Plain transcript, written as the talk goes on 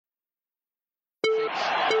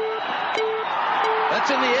It's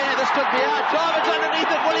in the air. This could be out. Jarvin's underneath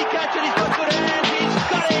it. Will he catch it? He's got good hands. He's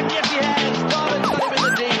got him. Yes, he has. Jarvin's got him in the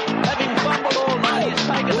deep. Having fumbled all night, he's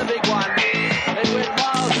taken the big one. It went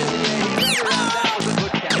miles in the air. He ran around. That was a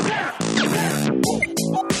good catch.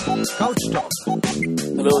 Couch Talk.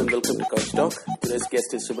 Hello and welcome to Couch Talk. Today's guest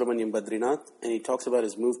is S Badrinath, and he talks about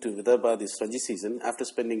his move to Vidarbha this Ranji season after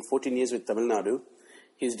spending 14 years with Tamil Nadu,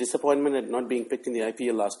 his disappointment at not being picked in the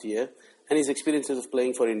IPL last year, and his experiences of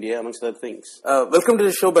playing for India, amongst other things. Welcome to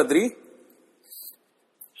the show, Badri.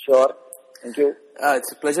 Sure. Thank you.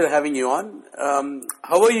 It's a pleasure having you on.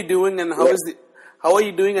 How are you doing, and how is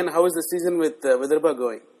the season with Vidarbha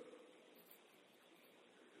going?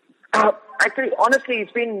 Actually, honestly,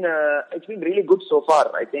 it's been really good so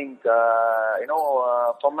far. I think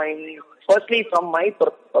from my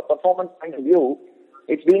performance point of view,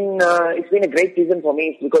 it's been a great season for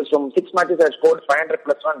me because from 6 matches I've scored 500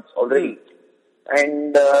 plus runs already,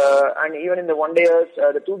 and even in the one dayers,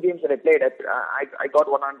 the 2 games that I played, I got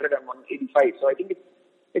 100 and 185. So I think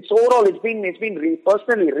it's overall it's been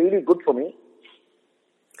personally really good for me,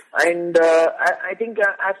 and I think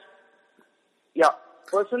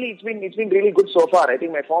personally, it's been really good so far. I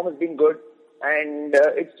think my form has been good, and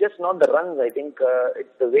it's just not the runs. I think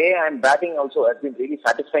it's the way I'm batting also has been really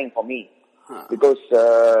satisfying for me. Because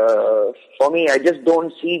for me, I just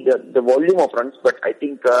don't see the volume of runs, but I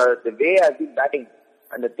think the way I've been batting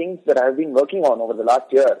and the things that I've been working on over the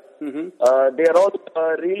last year, they are all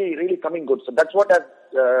really, really coming good. So that's what has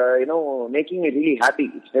making me really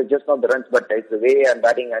happy. It's just not the runs, but it's the way I'm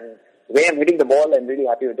batting and the way I'm hitting the ball. I'm really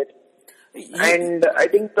happy with it. And I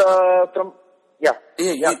think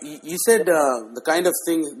you said the kind of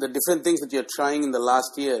things, the different things that you're trying in the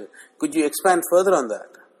last year. Could you expand further on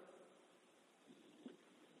that?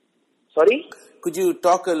 Sorry? Could you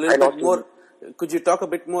talk a little bit more? Could you talk a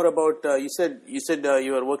bit more about? You said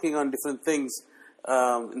you were working on different things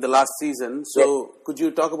in the last season. So could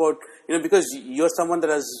you talk about because you're someone that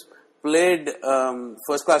has played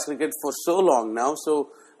first class cricket for so long now.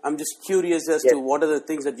 So I'm just curious as to what are the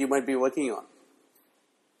things that you might be working on.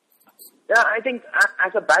 Yeah, I think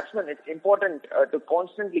as a batsman, it's important to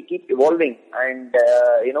constantly keep evolving and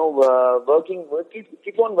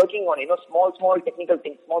keep on working on small technical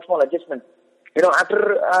things, small adjustments.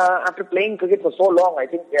 After playing cricket for so long, I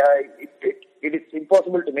think it is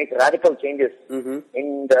impossible to make radical changes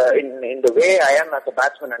in the way I am as a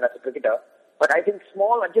batsman and as a cricketer. But I think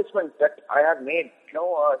small adjustments that I have made,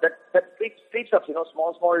 that creeps up,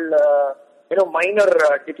 small minor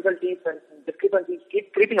difficulties and discrepancies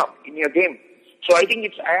keep creeping up in your game. So I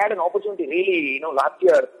think I had an opportunity really, last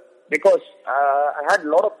year because I had a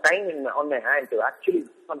lot of time on my hand to actually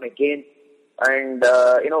work on my game and,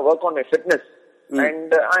 work on my fitness.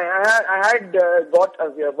 And I had worked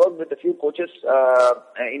with a few coaches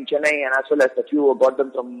in Chennai and as well as a few got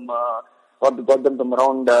them from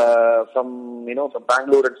around from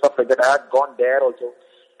Bangalore and stuff like that. I had gone there also,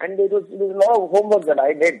 and there was a lot of homework that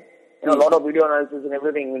I did. A lot of video analysis and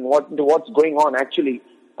everything, and what's going on actually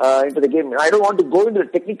into the game. I don't want to go into the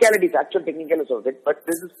actual technicalities of it, but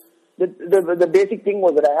this is the basic thing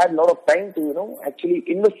was that I had a lot of time to actually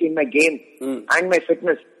invest in my game and my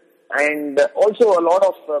fitness, and also a lot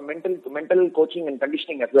of mental coaching and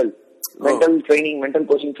conditioning as well, mental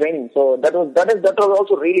coaching training. So that was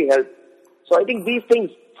also really helped. So I think these things,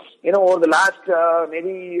 over the last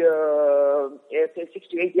maybe 6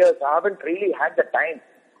 to 8 years, I haven't really had the time,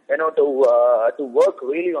 to work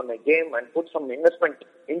really on my game and put some investment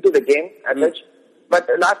into the game as such. But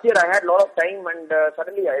last year I had a lot of time, and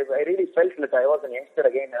suddenly I really felt like I was a youngster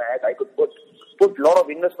again, and I could put a lot of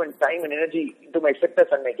investment, time and energy into my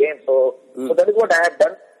fitness and my game. So that is what I have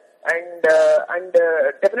done. And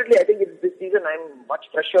definitely I think this season I'm much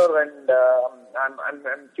fresher, and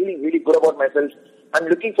I'm feeling really good about myself. I'm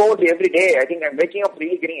looking forward to every day. I think I'm waking up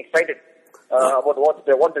really getting excited about what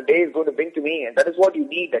the day is going to bring to me, and that is what you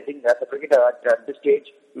need, I think, as a cricketer at this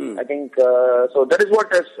stage. I think so. That is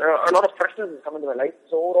what has a lot of freshness has come into my life.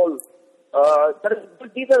 So overall,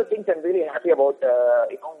 these are the things I'm really happy about.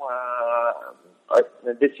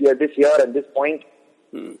 This year and this point,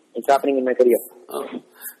 it's happening in my career.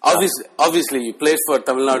 Obviously, you played for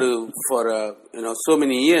Tamil Nadu for so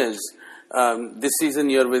many years. This season,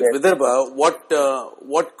 you're with Vidarbha.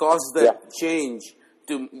 What caused the change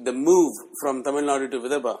to the move from Tamil Nadu to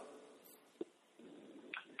Vidarbha?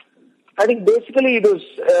 I think basically it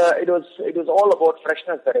was all about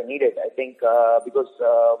freshness that I needed. I think because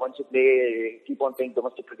once you keep on playing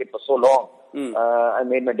domestic cricket for so long, I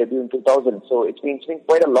made my debut in 2000. So it's been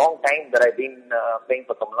quite a long time that I've been playing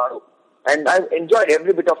for Tamil Nadu. And I've enjoyed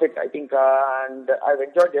every bit of it, I think, and I've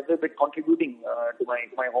enjoyed every bit contributing to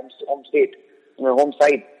my home state. my home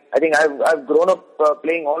side. I think I've grown up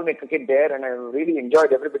playing all my cricket there, and I really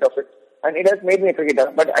enjoyed every bit of it. And it has made me a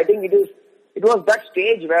cricketer. But I think it was that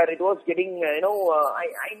stage where it was getting,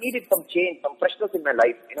 I needed some change, some freshness in my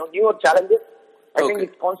life. Newer challenges. I think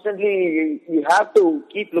it's constantly, you have to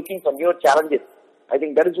keep looking for newer challenges. I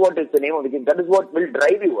think that is what is the name of the game. That is what will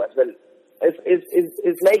drive you as well.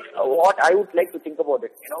 It's like what I would like to think about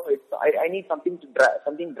it. I need something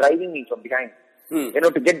driving me from behind.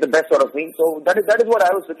 To get the best out of me. So that is what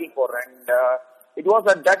I was looking for. And it was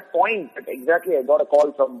at that point that exactly I got a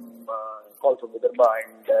call from Vidarbha,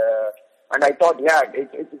 and I thought,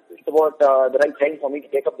 it's about the right time for me to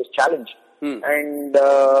take up this challenge and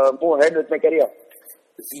go ahead with my career.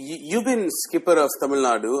 You've been skipper of Tamil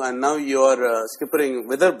Nadu, and now you're skippering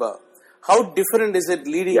Vidarbha. How different is it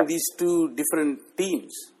leading these two different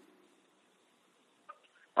teams?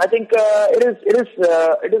 I think it is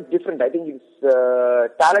different. I think it's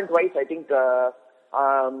talent-wise. I think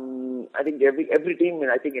every team.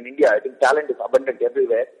 I think in India, I think talent is abundant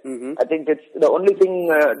everywhere. I think it's the only thing.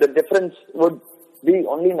 The difference would be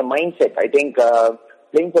only in the mindset. I think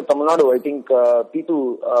playing for Tamil Nadu, I think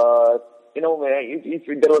people. If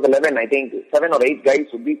there was 11, I think 7 or 8 guys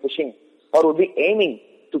would be pushing or would be aiming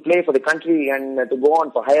to play for the country and to go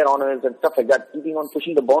on for higher honors and stuff like that, keeping on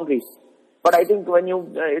pushing the boundaries. But I think when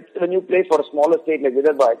you play for a smaller state like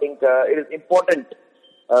Vidarbha, I think it is important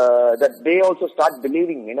that they also start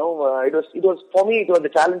believing. It was for me. The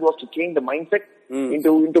challenge was to change the mindset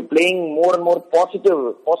into playing more and more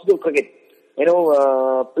positive cricket.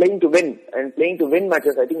 Playing to win and playing to win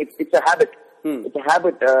matches. I think it's a habit. It's a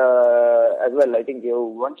habit as well. I think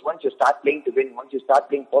once you start playing to win, once you start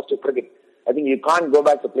playing positive cricket, I think you can't go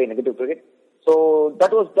back to play negative cricket. So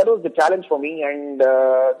that was the challenge for me, and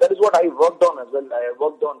that is what I worked on as well. I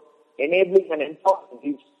worked on enabling and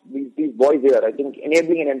empowering these boys here. I think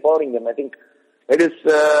enabling and empowering them. I think it is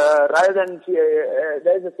rather than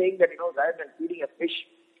there is a saying that rather than feeding a fish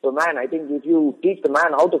to a man, I think if you teach the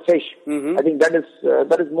man how to fish, I think that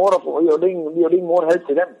is more of you're doing more help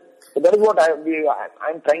to them. So that is what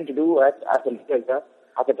I'm trying to do as a leader,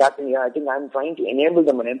 as a captain here. I think I'm trying to enable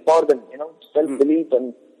them and empower them. Self-belief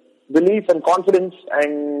and belief and confidence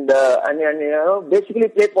and basically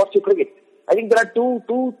play positive cricket. I think there are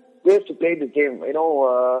two ways to play this game.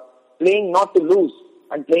 Playing not to lose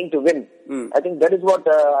and playing to win. I think that is what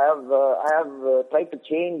I have tried to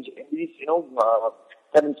change in these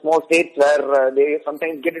certain small states where they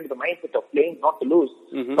sometimes get into the mindset of playing not to lose.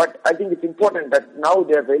 But I think it's important that now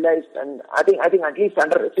they have realized, and I think at least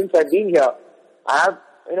since I've been here, I have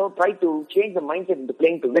tried to change the mindset into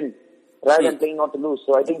playing to win rather than playing not to lose.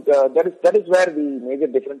 So I think that is where the major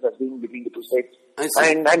difference has been between the two states.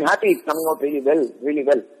 And I'm happy it's coming out really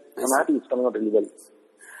well. I'm happy it's coming out really well.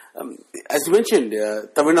 As you mentioned,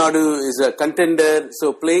 Tamil Nadu is a contender,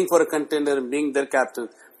 so playing for a contender and being their captain,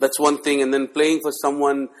 that's one thing. And then playing for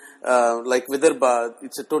someone like Vidarbha,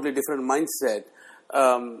 it's a totally different mindset.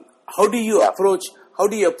 How do you approach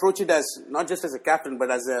it as not just as a captain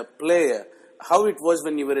but as a player? How it was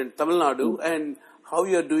when you were in Tamil Nadu and how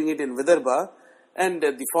you are doing it in Vidarbha? And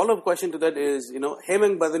the follow-up question to that is,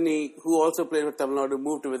 Hemang Badani, who also played for Tamil Nadu,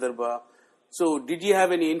 moved to Vidarbha. So did you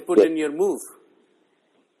have any input in your move?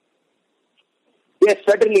 Yes,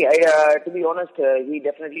 certainly. To be honest, he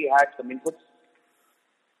definitely had some inputs.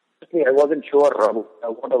 I wasn't sure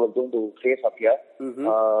what I was going to face up here.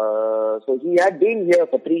 So he had been here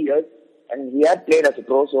for 3 years and he had played as a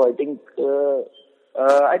pro. So I think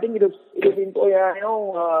it was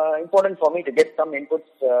important for me to get some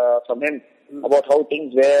inputs from him about how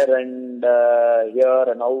things were and here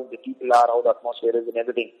and how the people are, how the atmosphere is and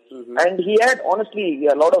everything. And he had honestly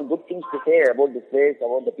a lot of good things to say about this place,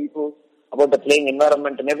 about the people, about the playing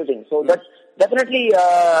environment and everything. So that definitely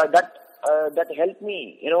that helped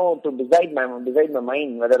me, to decide my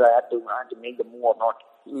mind whether I had to make the move or not.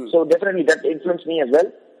 So definitely that influenced me as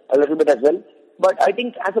well, a little bit as well. But I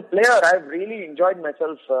think as a player, I've really enjoyed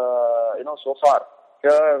myself, so far.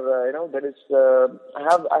 Here, there is, I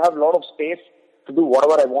have a lot of space to do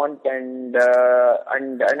whatever I want, and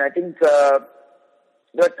I think that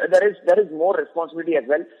there is more responsibility as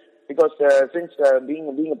well. Because since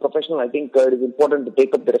being a professional, I think it is important to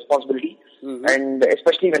take up the responsibility, and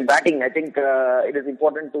especially when batting, I think it is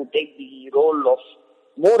important to take the role of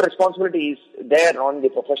more responsibilities there on the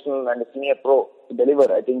professional and the senior pro to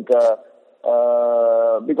deliver. I think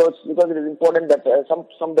because it is important that there are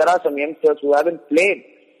some youngsters who haven't played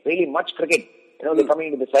really much cricket. They're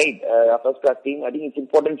coming into the side, first class team. I think it's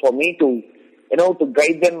important for me to to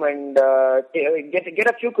guide them and get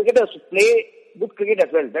a few cricketers to play good cricket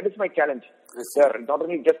as well. That is my challenge. Sir, not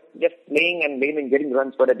only just playing and getting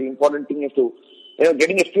runs, but the important thing is to,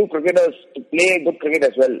 getting a few cricketers to play good cricket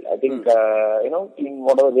as well. I think, in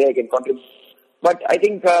whatever way I can contribute. But I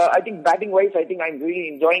think batting wise, I think I'm really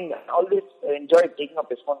enjoying, always enjoy taking up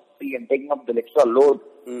responsibility and taking up the extra load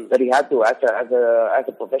that you have to as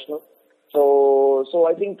a professional. So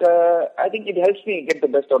I think it helps me get the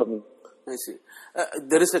best out of me. I see.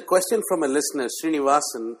 There is a question from a listener,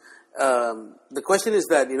 Srinivasan. The question is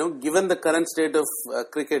that, given the current state of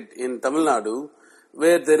cricket in Tamil Nadu,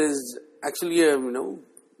 where there is actually a,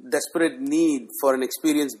 desperate need for an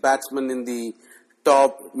experienced batsman in the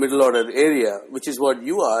top middle order area, which is what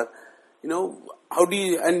you are, how do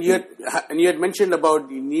you, and you had mentioned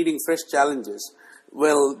about needing fresh challenges.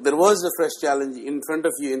 Well, there was a fresh challenge in front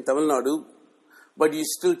of you in Tamil Nadu, but you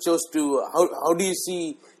still chose to, how do you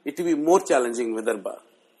see it to be more challenging with Vidarbha?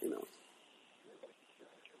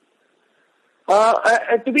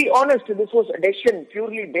 To be honest, this was a decision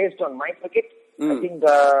purely based on my cricket. I think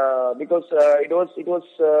because it was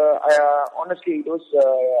honestly it was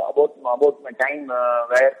about my time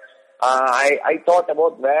where I thought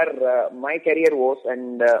about where my career was,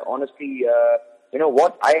 and honestly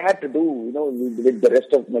what I had to do with the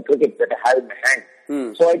rest of my cricket that I have in my hand.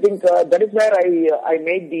 So I think that is where I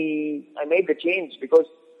made the change, because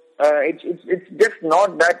it's just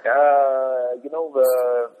not that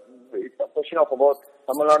it's a question of about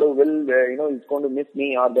Tamil Nadu will is going to miss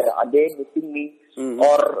me, or are they missing me,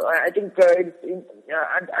 or I think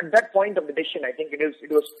at that point of the decision, I think it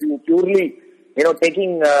was purely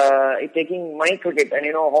taking my cricket and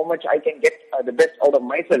how much I can get the best out of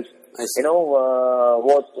myself.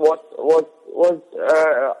 Was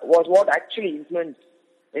what actually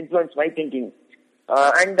influenced my thinking.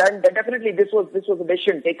 And definitely this was a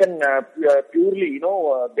decision taken purely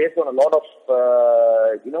based on a lot of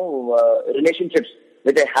relationships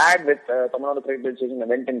that I had with Tamil Nadu Cricket Association. I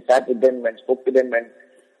went and sat with them and spoke to them, and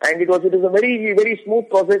it was a very, very smooth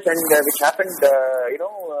process, and which happened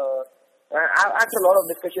after a lot of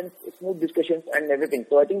discussions, smooth discussions and everything.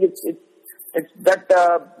 So I think it's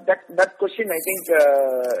that question, I think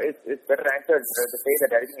is better answered to say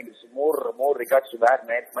that I think it is more regards to where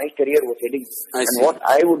my career was heading and what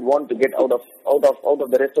I would want to get out of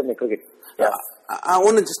the rest of my cricket. Yeah. I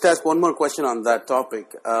want to just ask one more question on that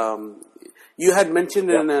topic. You had mentioned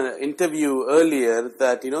in an interview earlier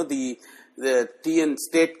that the TN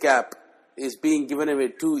state cap is being given away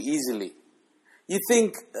too easily. You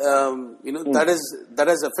think that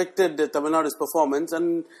has affected Tamil Nadu's performance,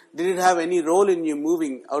 and did it have any role in you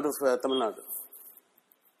moving out of Tamil Nadu?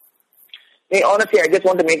 Hey, honestly, I just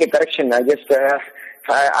want to make a correction. I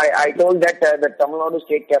told that the Tamil Nadu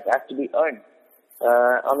state cap has to be earned.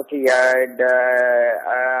 Honestly,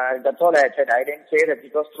 that's all I said. I didn't say that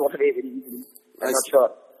it was thrown away very easily. I'm not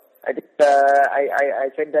sure. I think I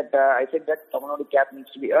said that Tamil Nadu cap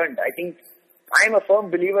needs to be earned. I think I am a firm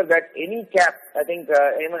believer that any cap, I think,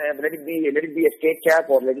 let it be a state cap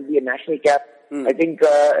or let it be a national cap, I think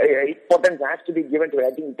importance has to be given to it.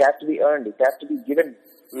 I think it has to be earned. It has to be given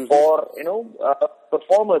for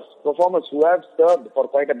performers who have served for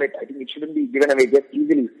quite a bit. I think it shouldn't be given away just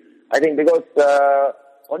easily. I think because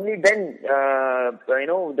only then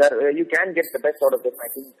you can get the best out of them. I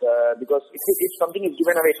think because if something is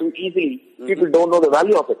given away too easily, people don't know the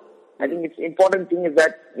value of it. I think it's important thing is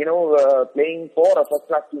that, playing for a first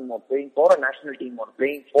class team or playing for a national team or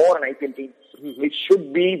playing for an IPL team, it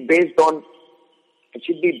should be based on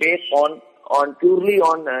purely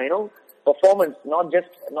on, performance, not just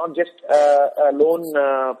lone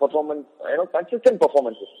performance, consistent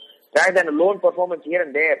performances, rather than a lone performance here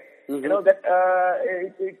and there.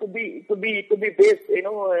 It could be based,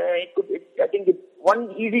 I think it's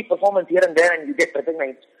one easy performance here and there and you get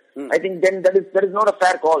recognized. I think then that is not a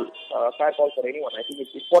fair call for anyone. I think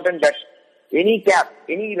it's important that any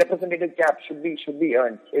representative cap should be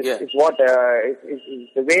earned. Is what is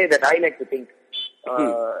the way that I like to think.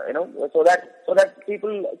 So that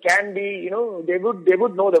people can be, they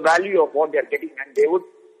would know the value of what they are getting,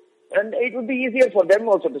 and it would be easier for them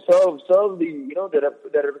also to serve the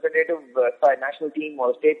representative national team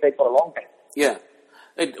or state side for a long time. Yeah,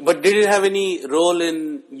 but did it have any role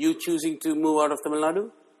in you choosing to move out of Tamil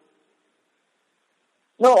Nadu?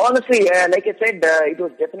 No, honestly, like I said, it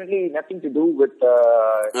was definitely nothing to do with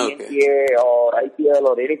NCA or IPL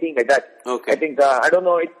or anything like that. Okay. I think I don't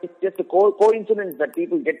know. It's just a coincidence that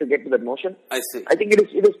people get to that notion. I see. I think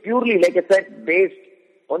it was purely, like I said, based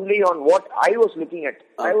only on what I was looking at.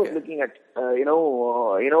 Okay. I was looking at,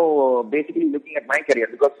 basically looking at my career,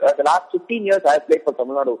 because the last 15 years I have played for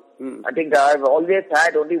Tamil Nadu. I think I've always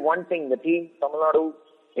had only one thing: the team Tamil Nadu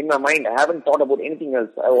in my mind. I haven't thought about anything else.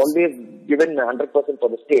 I've always given 100% for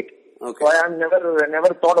the state. Okay. So I have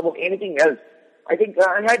never thought about anything else. I think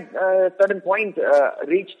I had a certain point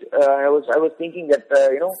reached. I was thinking that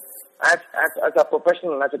as a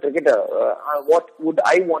professional, as a cricketer, what would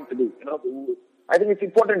I want to do? I think it's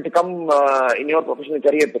important to come in your professional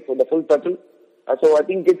career for the full circle. So I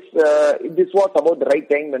think this was about the right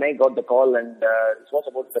time when I got the call, and this was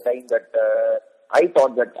about the time that I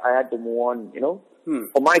thought that I had to move on.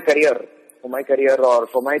 For my career or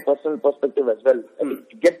for my personal perspective as well. I think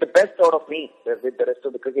to get the best out of me with the rest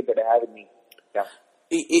of the cricket that I have in me. Yeah.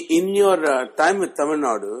 In your time with Tamil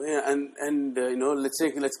Nadu, and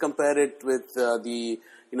let's compare it with the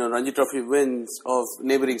Ranji Trophy wins of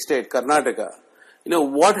neighboring state Karnataka.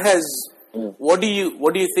 What do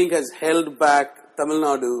you think has held back Tamil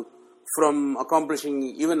Nadu from accomplishing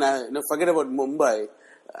even forget about Mumbai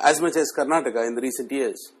as much as Karnataka in the recent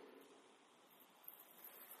years?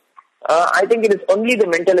 I think it is only the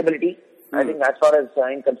mental ability. I think as far as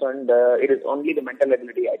I'm concerned, it is only the mental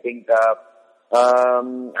ability. I think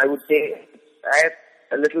I would say I have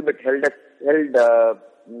a little bit held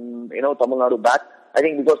Tamil Nadu back. I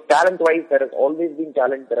think because talent-wise, there has always been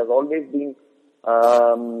talent. There has always been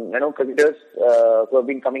cricketers who have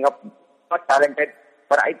been coming up, not talented.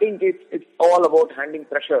 But I think it's all about handling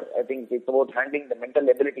pressure. I think it's about handling the mental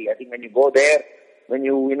ability. I think when you go there, when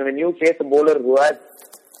you face a bowler who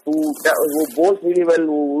bowls really well,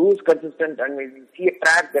 who is consistent, and when you see a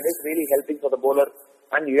track that is really helping for the bowler,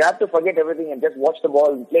 and you have to forget everything and just watch the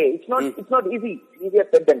ball and play. It's not easy. It's easier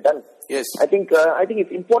said than done. Yes. I think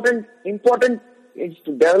it's important is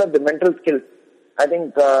to develop the mental skills. I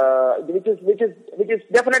think which is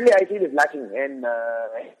definitely I feel is lacking in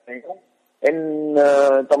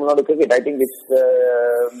Tamil Nadu cricket. I think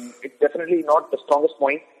it's definitely not the strongest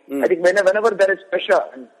point. I think whenever there is pressure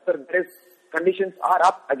and there is conditions are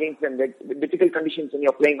up against them, like difficult conditions when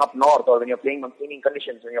you're playing up north, or when you're playing on seaming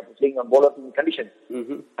conditions, when you're playing on bowler seaming conditions.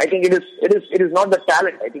 I think it is not the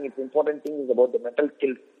talent. I think it's important thing is about the mental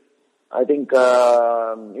skills. I think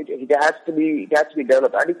it has to be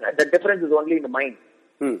developed. I think the difference is only in the mind.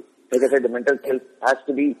 Like I said, the mental skills has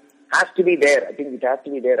to be there. I think it has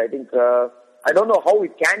to be there. I think I don't know how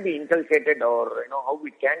it can be inculcated or how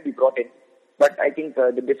it can be brought in. But I think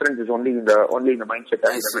the difference is only in the mindset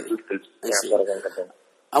and the mental skills.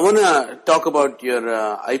 I want to talk about your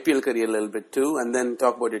IPL career a little bit too, and then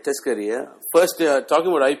talk about your Test career. First, talking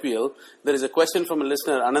about IPL, there is a question from a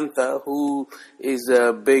listener, Ananta, who is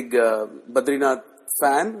a big Badrinath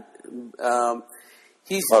fan.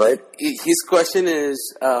 His question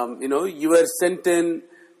is, you were sent in,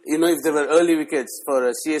 if there were early wickets for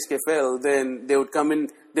a CSK fell, then they would come in,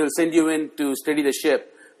 they will send you in to steady the ship.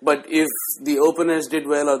 But if the openers did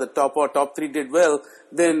well or the top three did well,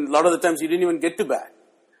 then a lot of the times you didn't even get to bat.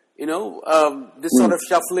 This sort of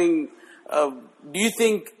shuffling, do you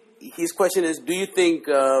think, his question is, do you think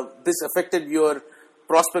this affected your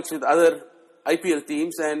prospects with other IPL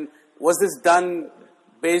teams, and was this done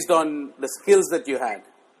based on the skills that you had?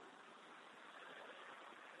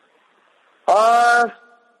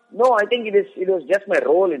 No, I think it was just my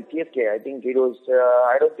role in CSK. I think it was,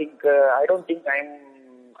 I don't think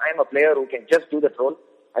I'm a player who can just do that role.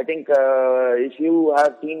 I think if you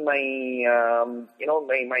have seen my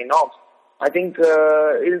my knocks, I think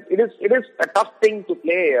it is a tough thing to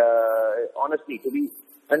play. Honestly, to be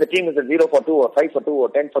when the team is at 0 for 2 or 5 for 2 or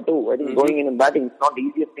 10 for 2, I think going in and batting is not the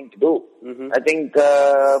easiest thing to do. I think,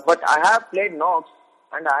 but I have played knocks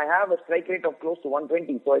and I have a strike rate of close to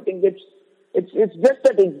 120. So I think it's just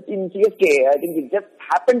that in CSK, I think it just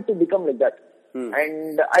happened to become like that.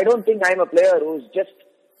 And I don't think I'm a player who's just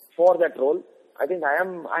for that role. I think I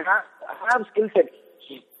have skill sets,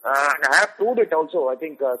 and I have proved it also. I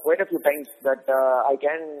think quite a few times that I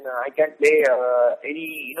can play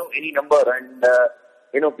any number and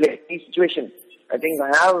play any situation. I think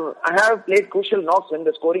I have played crucial knocks when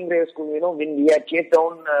the scoring race, when we had chased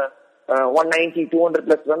down 190, 200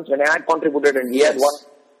 plus runs when I had contributed and we had won.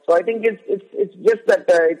 So I think it's just that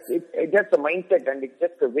it's just the mindset and it's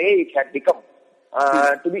just the way it had become.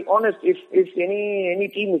 To be honest, if any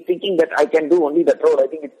team is thinking that I can do only that role, I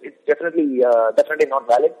think it's definitely not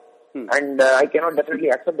valid, and I cannot definitely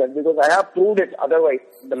accept that because I have proved it otherwise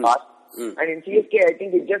in the past. And in CSK, I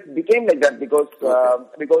think it just became like that because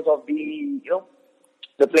of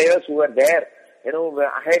the players who were there,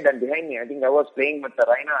 ahead and behind me. I think I was playing with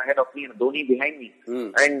Raina ahead of me and Dhoni behind me,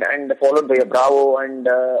 and followed by a Bravo and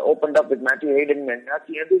opened up with Matthew Hayden and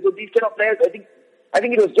so these kind of players. I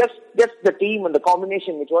think it was just the team and the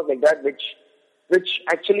combination which was like that, which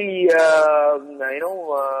actually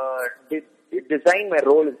design my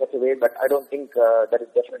role in such a way, but I don't think that is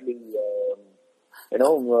definitely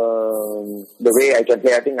the way I can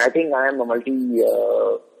play. I think I am a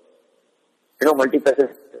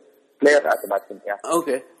multifaceted player as a batsman. Yeah.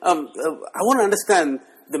 Okay. I want to understand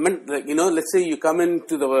let's say you come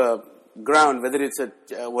into the ground, whether it's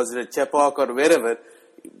was it a Chepauk or wherever,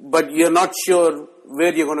 but you're not sure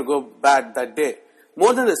where you're going to go bat that day.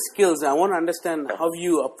 More than the skills, I want to understand how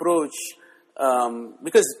you approach,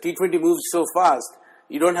 because T20 moves so fast,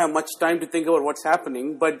 you don't have much time to think about what's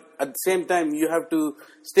happening, but at the same time, you have to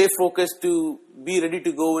stay focused to be ready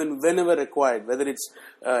to go in whenever required, whether it's,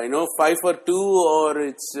 5 for 2 or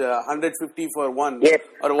it's 150 for 1 yes.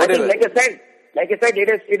 or whatever. I think, like I said,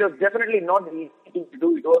 it was definitely not an easy thing to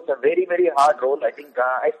do. It was a very, very hard role. I think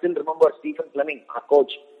I still remember Stephen Fleming, our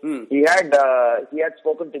coach. He had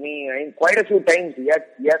spoken to me quite a few times. He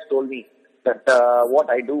has told me that what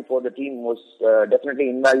I do for the team was definitely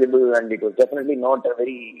invaluable, and it was definitely not a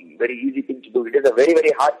very, very easy thing to do. It is a very,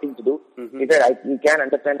 very hard thing to do. He said, you can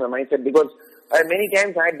understand my mindset, because many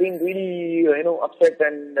times I had been really, upset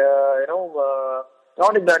and,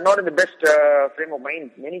 not in the best frame of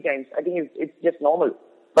mind. Many times, I think it's just normal.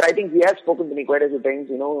 But I think he has spoken to me quite a few times,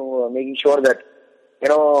 making sure that, it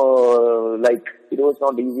was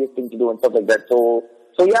not the easiest thing to do and stuff like that. So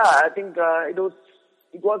yeah, I think it was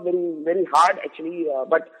very, very hard actually.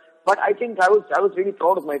 But I think I was really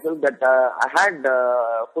proud of myself that I had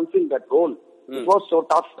fulfilled that role. It was so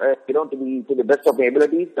tough, to the best of my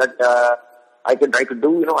abilities that I could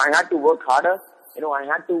do. I had to work harder. I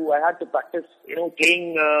had to practice,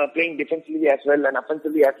 playing defensively as well and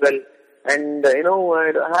offensively as well. And,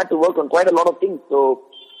 I had to work on quite a lot of things. So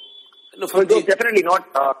it was definitely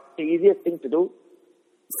not the easiest thing to do.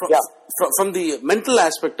 From the mental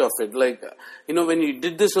aspect of it, when you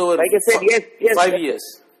did this over, like I said, yes, 5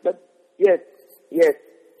 years. But yes,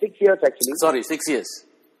 6 years actually. Sorry, 6 years.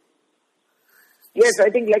 Yes, I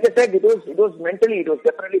think, like I said, it was mentally, it was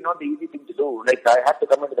definitely not the easy thing to do. Like, I had to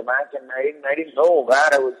come into the match and I didn't know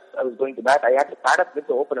where I was going to bat. I had to pad up with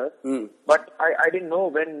the openers, but I didn't know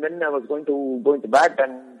when I was going to bat,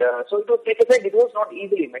 and so it was, like I said, it was not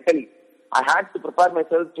easily mentally. I had to prepare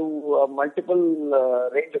myself to multiple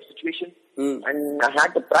range of situations, and I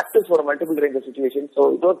had to practice for a multiple range of situations.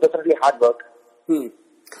 So it was definitely hard work.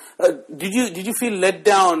 Did you feel let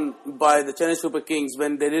down by the Chennai Super Kings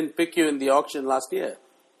when they didn't pick you in the auction last year?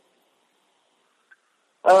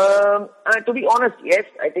 To be honest, yes.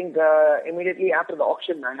 I think immediately after the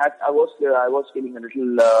auction, I was feeling a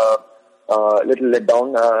little let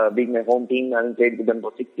down. Being my home team, I haven't played with them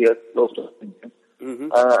for 6 years, close to.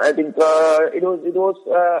 I think it was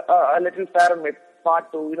a little fair on my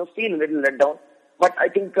part to feel a little let down. But I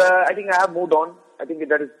think I have moved on. I think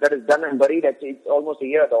that is done and buried. Actually, it's almost a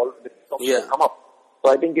year that all this has come up.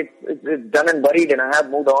 So I think it's done and buried, and I have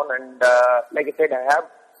moved on. And like I said, I have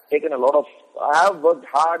worked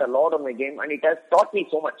hard a lot on my game, and it has taught me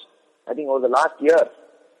so much. I think over the last year,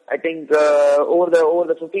 I think over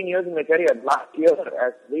the 15 years in my career, last year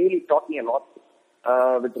has really taught me a lot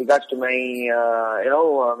with regards to my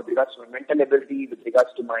with regards to my mental ability, with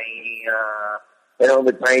regards to my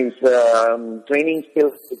with my training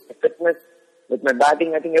skills, with my fitness, with my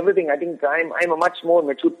batting. I think everything. I think I'm a much more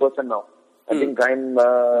mature person now. I think I'm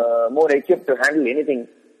more equipped to handle anything.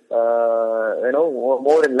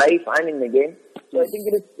 More in life and in the game. So I think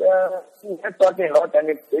it has taught me a lot, and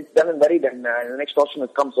it's done and buried. And the next auction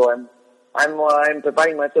has come, so I'm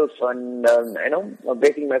preparing myself and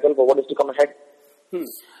bracing myself for what is to come ahead.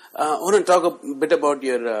 I want to talk a bit about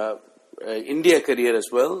your India career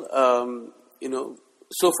as well.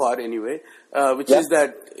 So far anyway, which is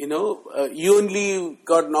that you only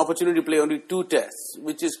got an opportunity to play only 2 tests,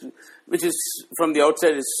 which is from the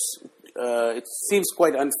outside it seems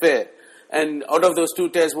quite unfair. And out of those 2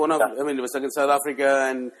 tests, it was against South Africa,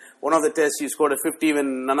 and one of the tests you scored a 50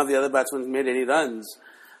 when none of the other batsmen made any runs.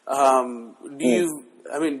 Do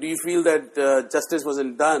you feel that justice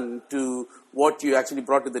wasn't done to what you actually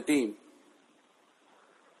brought to the team?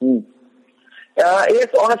 Yes,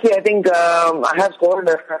 honestly, I think I have scored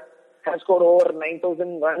over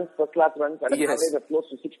 9,000 runs, first class runs, at an average of close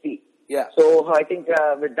to 60. Yeah. So I think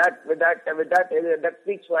with that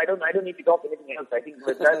speaks. So I don't need to talk anything else. I think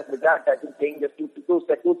with that, I think playing just two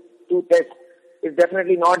tests is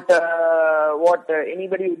definitely not what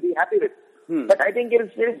anybody would be happy with. But I think it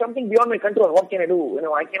is something beyond my control. What can I do?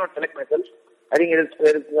 I cannot select myself. I think it is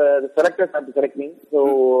the selectors have to select me.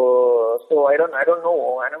 So I don't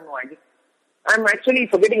know. I'm actually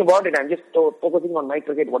forgetting about it. I'm just focusing on my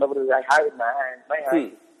cricket, whatever I have in my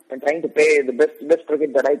hand, and trying to play the best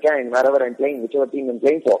cricket that I can wherever I'm playing, whichever team I'm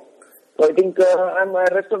playing for. So I think I'm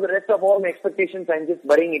rest of all my expectations, I'm just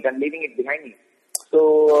burying it and leaving it behind me.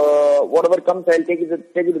 So whatever comes, I'll take it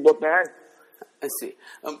with both my hands. I see.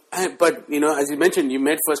 But, as you mentioned, you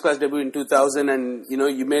made first-class debut in 2000 and,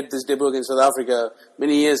 you made this debut against South Africa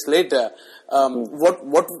many years later. What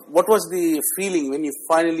was the feeling when you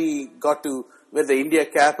finally got to wear the India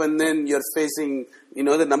cap and then you're facing,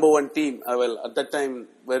 the number one team? At that time,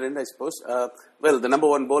 weren't I suppose? The number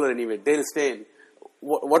one bowler anyway, Dale Steyn.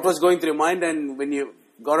 What was going through your mind, and when you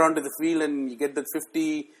got onto the field and you get that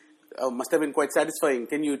 50, must have been quite satisfying.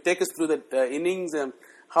 Can you take us through that innings and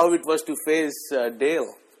how it was to face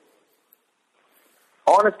Dale?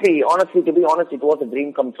 Honestly, to be honest, it was a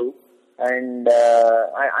dream come true. And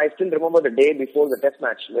I still remember the day before the test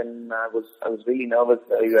match when I was really nervous.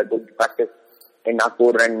 We were going to practice in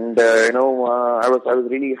Nagpur, and I was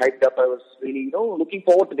really hyped up. I was really looking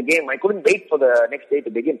forward to the game. I couldn't wait for the next day to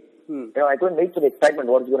begin. I couldn't wait for the excitement.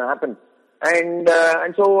 What was going to happen? And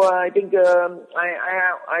so I think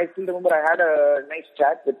I still remember I had a nice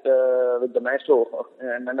chat with the maestro,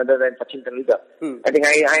 none other than Sachin Tendulkar. I think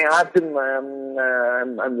I asked him,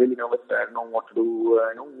 I'm really nervous. I don't know what to do.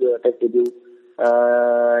 Test debut,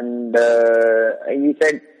 and he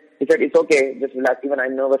said it's okay, just relax. Even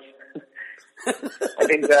I'm nervous. I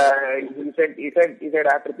think he said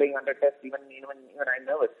after playing 100 tests, even I'm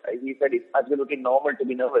nervous. He said it's absolutely normal to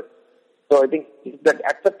be nervous. So I think that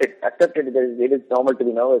accepted it is normal to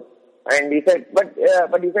be nervous. And he said, but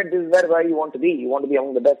he said this is where you want to be. You want to be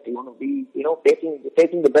among the best. You want to be,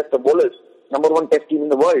 facing the best of bowlers. Number one test team in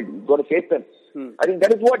the world. You've got to face them. I think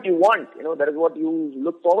that is what you want. That is what you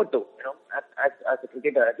look forward to. As a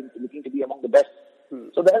cricketer, I think looking to be among the best.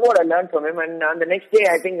 So that's what I learned from him. And the next day,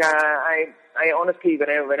 I think I honestly,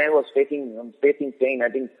 when I was facing Steyn, I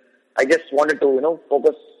think I just wanted to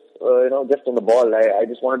focus just on the ball. I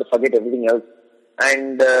just wanted to forget everything else.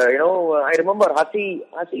 And I remember Hasi,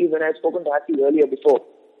 when I had spoken to Hasi earlier before,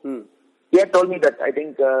 he had told me that I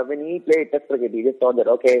think when he played Test cricket, he just thought that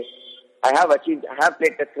okay, I have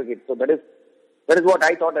played Test cricket. So that is what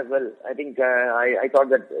I thought as well. I think I thought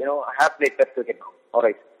that I have played Test cricket now. All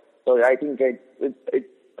right. So I think it's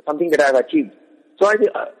something that I have achieved. So I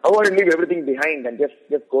want to leave everything behind and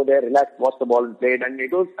just go there, relax, watch the ball and play it. And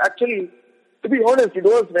it was actually, to be honest, it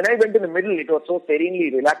was when I went in the middle, it was so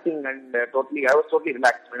serenely relaxing and I was totally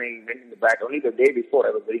relaxed when I went in the bat. Only the day before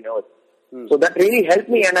I was very nervous. So that really helped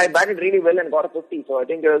me, and I batted really well and got a 50. So I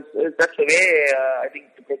think that's the way I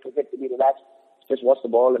think to play cricket, to be relaxed, just watch the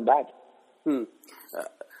ball and bat. When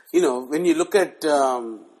you look at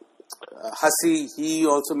Hasi, he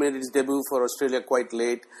also made his debut for Australia quite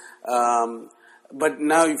late. But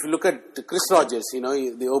now if you look at Chris Rogers,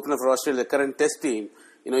 the opener for Australia, the current test team,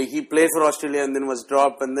 he played for Australia and then was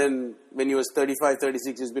dropped, and then when he was 35,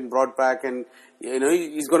 36, he's been brought back, and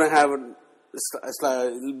he's going to have a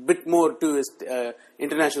bit more to his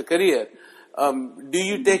international career. Do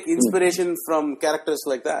you take inspiration from characters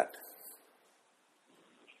like that?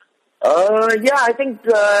 Yeah, I think,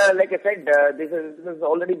 like I said, this has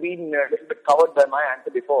already been a little bit covered by my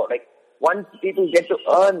answer before. Like, once people get to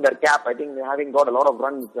earn their cap, I think having got a lot of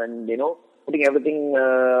runs and, putting everything,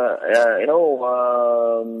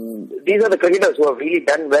 these are the cricketers who have really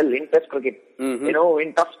done well in Test cricket,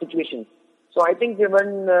 in tough situations. So I think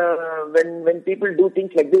when people do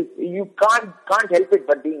things like this, you can't help it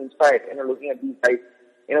but being inspired, looking at these guys,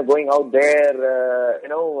 going out there,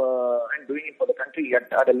 and doing it for the country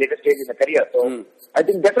at a later stage in the career. So I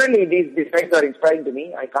think definitely these guys are inspiring to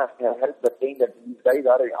me. I can't help but saying that these guys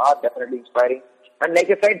are definitely inspiring. And like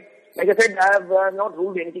I said, I have not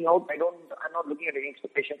ruled anything out. I'm not looking at any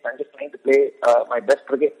expectations. I'm just trying to play my best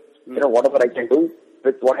cricket. Whatever I can do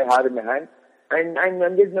with what I have in my hand. And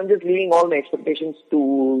I'm just leaving all my expectations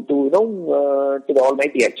to the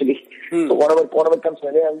Almighty actually. So whatever comes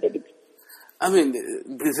my way, I'll take it. I mean,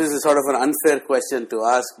 this is a sort of an unfair question to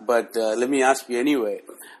ask, but let me ask you anyway.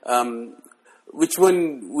 Which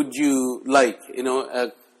one would you like?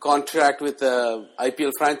 A contract with a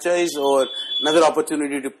IPL franchise or another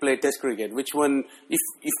opportunity to play Test cricket? Which one, if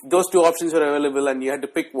those two options were available and you had to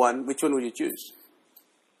pick one, which one would you choose?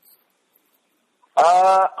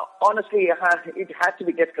 Honestly, it has to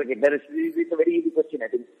be Test cricket. It's a very easy question, I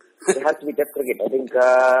think. It has to be Test cricket. I think,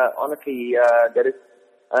 honestly,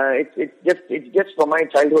 it's just from my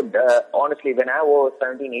childhood. Honestly, when I was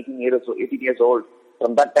 17, 18 years old,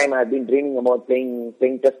 from that time I had been dreaming about playing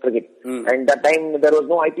Test cricket. And that time there was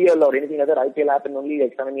no IPL or anything other. IPL happened only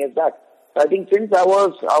like 7 years back. So I think since I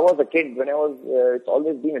was a kid, it's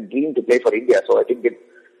always been a dream to play for India. So I think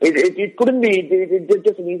It couldn't be. It's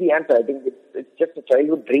just an easy answer. I think it's just a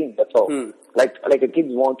childhood dream. That's all. Like a kid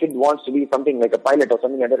wants to be something like a pilot or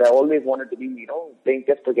something like that. I always wanted to be, playing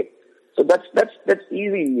Test cricket. So that's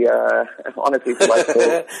easy, honestly. So,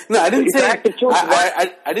 no, I didn't say. I didn't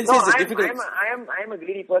say it's difficult. I am a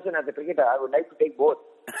greedy person as a cricketer. I would like to take both.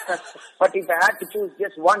 But if I had to choose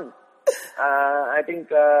just one, I think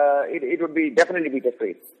it would definitely be Test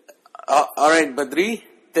cricket. All right, Badri.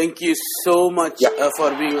 Thank you so much for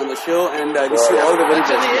being on the show, and I wish you all the very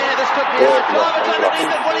best. This could be it. Garvin's underneath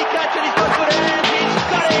it. Will he catch it? He's got good hands. He's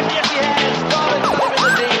got him. Yes, he has. Garvin's got him in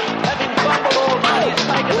the deep. Having fumbled all night, he's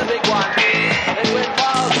taken the big one. It went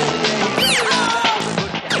miles in the air.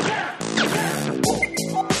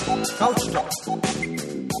 Couch Talk.